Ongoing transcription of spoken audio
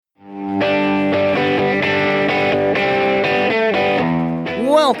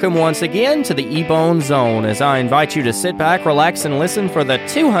Welcome once again to the E-Bone Zone as I invite you to sit back, relax, and listen for the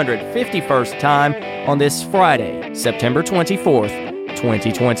 251st time on this Friday, September 24th,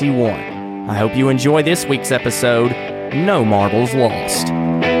 2021. I hope you enjoy this week's episode, No Marbles Lost.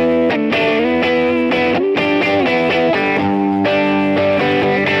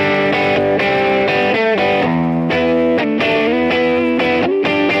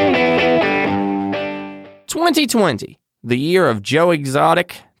 "2020, the year of Joe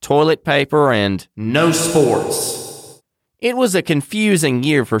Exotic, toilet paper, and no sports. It was a confusing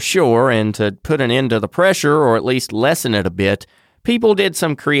year for sure, and to put an end to the pressure, or at least lessen it a bit, people did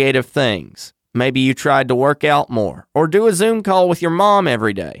some creative things. Maybe you tried to work out more, or do a Zoom call with your mom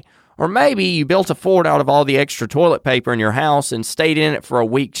every day. Or maybe you built a fort out of all the extra toilet paper in your house and stayed in it for a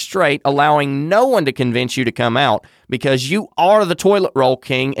week straight, allowing no one to convince you to come out, because you are the toilet roll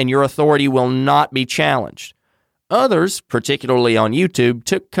king and your authority will not be challenged. Others, particularly on YouTube,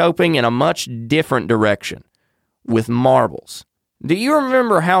 took coping in a much different direction, with marbles. Do you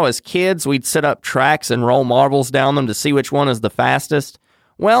remember how as kids we'd set up tracks and roll marbles down them to see which one is the fastest?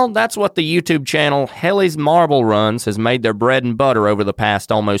 Well, that's what the YouTube channel Helly's Marble Runs has made their bread and butter over the past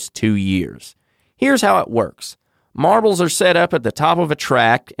almost 2 years. Here's how it works. Marbles are set up at the top of a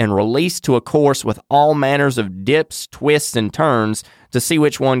track and released to a course with all manners of dips, twists, and turns to see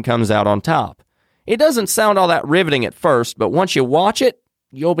which one comes out on top. It doesn't sound all that riveting at first, but once you watch it,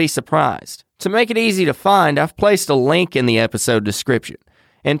 you'll be surprised. To make it easy to find, I've placed a link in the episode description.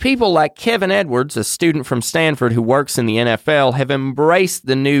 And people like Kevin Edwards, a student from Stanford who works in the NFL, have embraced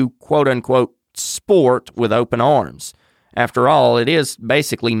the new quote-unquote sport with open arms. After all, it is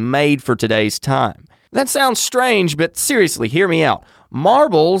basically made for today's time. That sounds strange, but seriously, hear me out.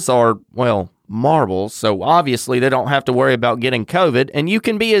 Marbles are, marbles, so obviously they don't have to worry about getting COVID, and you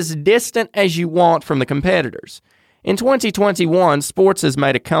can be as distant as you want from the competitors. In 2021, sports has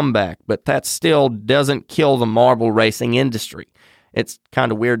made a comeback, but that still doesn't kill the marble racing industry. It's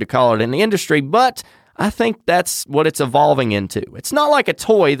kind of weird to call it an industry, but I think that's what it's evolving into. It's not like a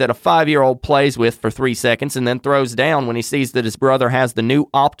toy that a 5-year-old plays with for 3 seconds and then throws down when he sees that his brother has the new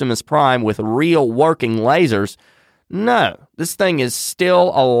Optimus Prime with real working lasers. No, this thing is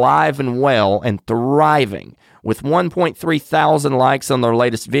still alive and well and thriving, with 1.3 thousand likes on their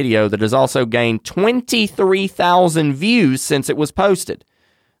latest video that has also gained 23,000 views since it was posted.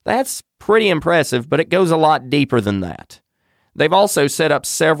 That's pretty impressive, but it goes a lot deeper than that. They've also set up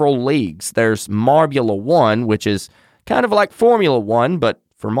several leagues. There's Marbula 1, which is kind of like Formula 1, but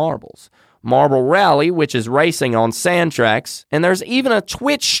for marbles. Marble Rally, which is racing on sand tracks, and there's even a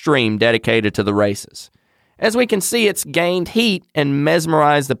Twitch stream dedicated to the races. As we can see, it's gained heat and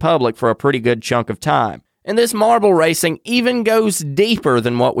mesmerized the public for a pretty good chunk of time. And this marble racing even goes deeper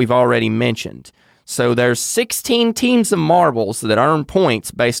than what we've already mentioned. So there's 16 teams of marbles that earn points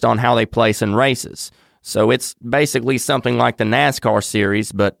based on how they place in races. So it's basically something like the NASCAR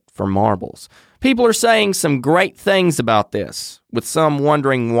series, but for marbles. People are saying some great things about this, with some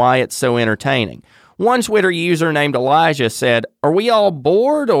wondering why it's so entertaining. One Twitter user named Elijah said, "Are we all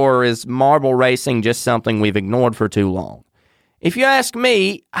bored, or is marble racing just something we've ignored for too long?" If you ask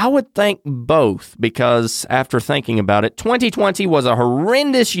me, I would think both, because after thinking about it, 2020 was a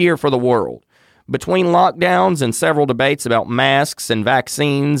horrendous year for the world. Between lockdowns and several debates about masks and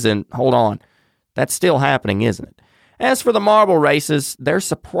vaccines and, hold on, that's still happening, isn't it? As for the marble races, they're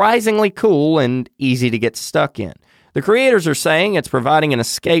surprisingly cool and easy to get stuck in. The creators are saying it's providing an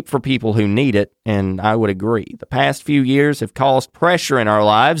escape for people who need it, and I would agree. The past few years have caused pressure in our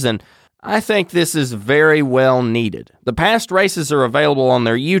lives, and I think this is very well needed. The past races are available on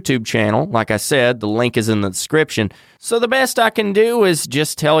their YouTube channel. Like I said, the link is in the description. So the best I can do is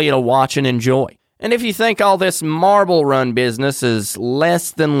just tell you to watch and enjoy. And if you think all this marble run business is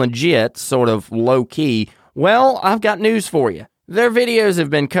less than legit, sort of low-key, well, I've got news for you. Their videos have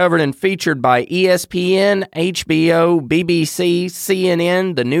been covered and featured by ESPN, HBO, BBC,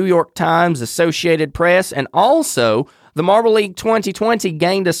 CNN, the New York Times, Associated Press, and also the Marble League 2020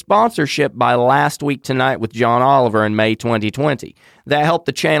 gained a sponsorship by Last Week Tonight with John Oliver in May 2020. That helped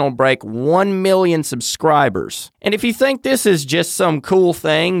the channel break 1 million subscribers. And if you think this is just some cool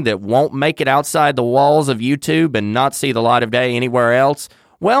thing that won't make it outside the walls of YouTube and not see the light of day anywhere else,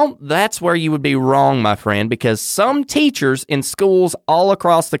 well, that's where you would be wrong, my friend, because some teachers in schools all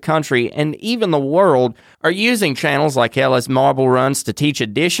across the country and even the world are using channels like Helly's Marble Runs to teach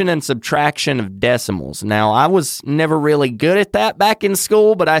addition and subtraction of decimals. Now, I was never really good at that back in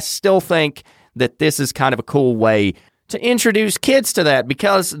school, but I still think that this is kind of a cool way to introduce kids to that,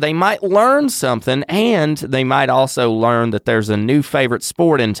 because they might learn something, and they might also learn that there's a new favorite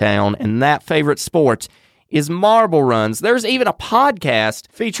sport in town, and that favorite sport is marble runs. There's even a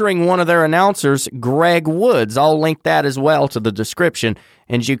podcast featuring one of their announcers, Greg Woods. I'll link that as well to the description,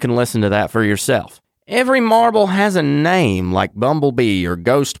 and you can listen to that for yourself. Every marble has a name, like Bumblebee or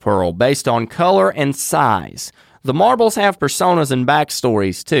Ghost Pearl, based on color and size. The marbles have personas and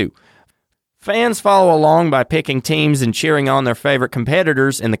backstories, too. Fans follow along by picking teams and cheering on their favorite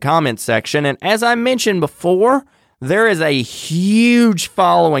competitors in the comments section, and as I mentioned before, there is a huge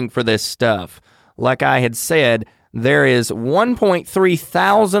following for this stuff. Like I had said, there is 1.3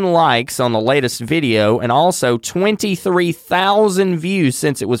 thousand likes on the latest video and also 23,000 views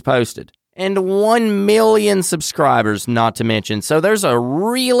since it was posted. And 1 million subscribers, not to mention. So there's a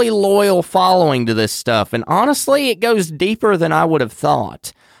really loyal following to this stuff. And honestly, it goes deeper than I would have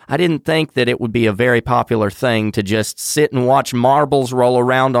thought. I didn't think that it would be a very popular thing to just sit and watch marbles roll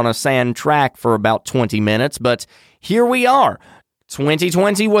around on a sand track for about 20 minutes. But here we are.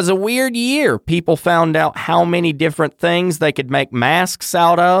 2020 was a weird year. People found out how many different things they could make masks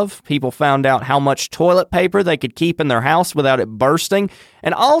out of. People found out how much toilet paper they could keep in their house without it bursting.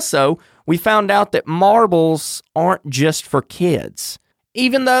 And also, we found out that marbles aren't just for kids.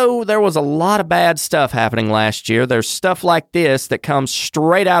 Even though there was a lot of bad stuff happening last year, there's stuff like this that comes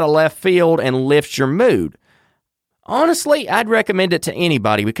straight out of left field and lifts your mood. Honestly, I'd recommend it to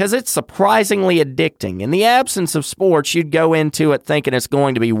anybody because it's surprisingly addicting. In the absence of sports, you'd go into it thinking it's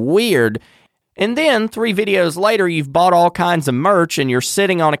going to be weird, and then 3 videos later, you've bought all kinds of merch and you're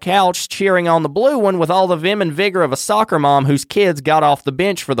sitting on a couch cheering on the blue one with all the vim and vigor of a soccer mom whose kids got off the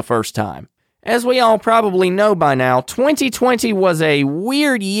bench for the first time. As we all probably know by now, 2020 was a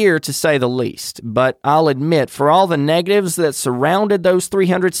weird year to say the least, but I'll admit, for all the negatives that surrounded those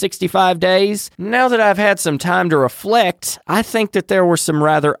 365 days, now that I've had some time to reflect, I think that there were some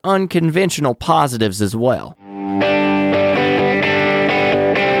rather unconventional positives as well.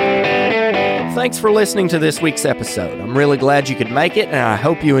 Thanks for listening to this week's episode. I'm really glad you could make it, and I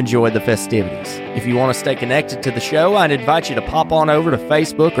hope you enjoyed the festivities. If you want to stay connected to the show, I'd invite you to pop on over to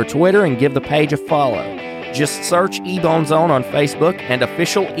Facebook or Twitter and give the page a follow. Just search eBone Zone on Facebook and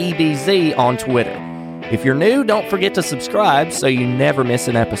Official EBZ on Twitter. If you're new, don't forget to subscribe so you never miss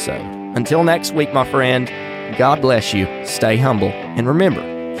an episode. Until next week, my friend, God bless you, stay humble, and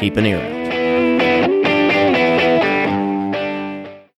remember, keep an ear out.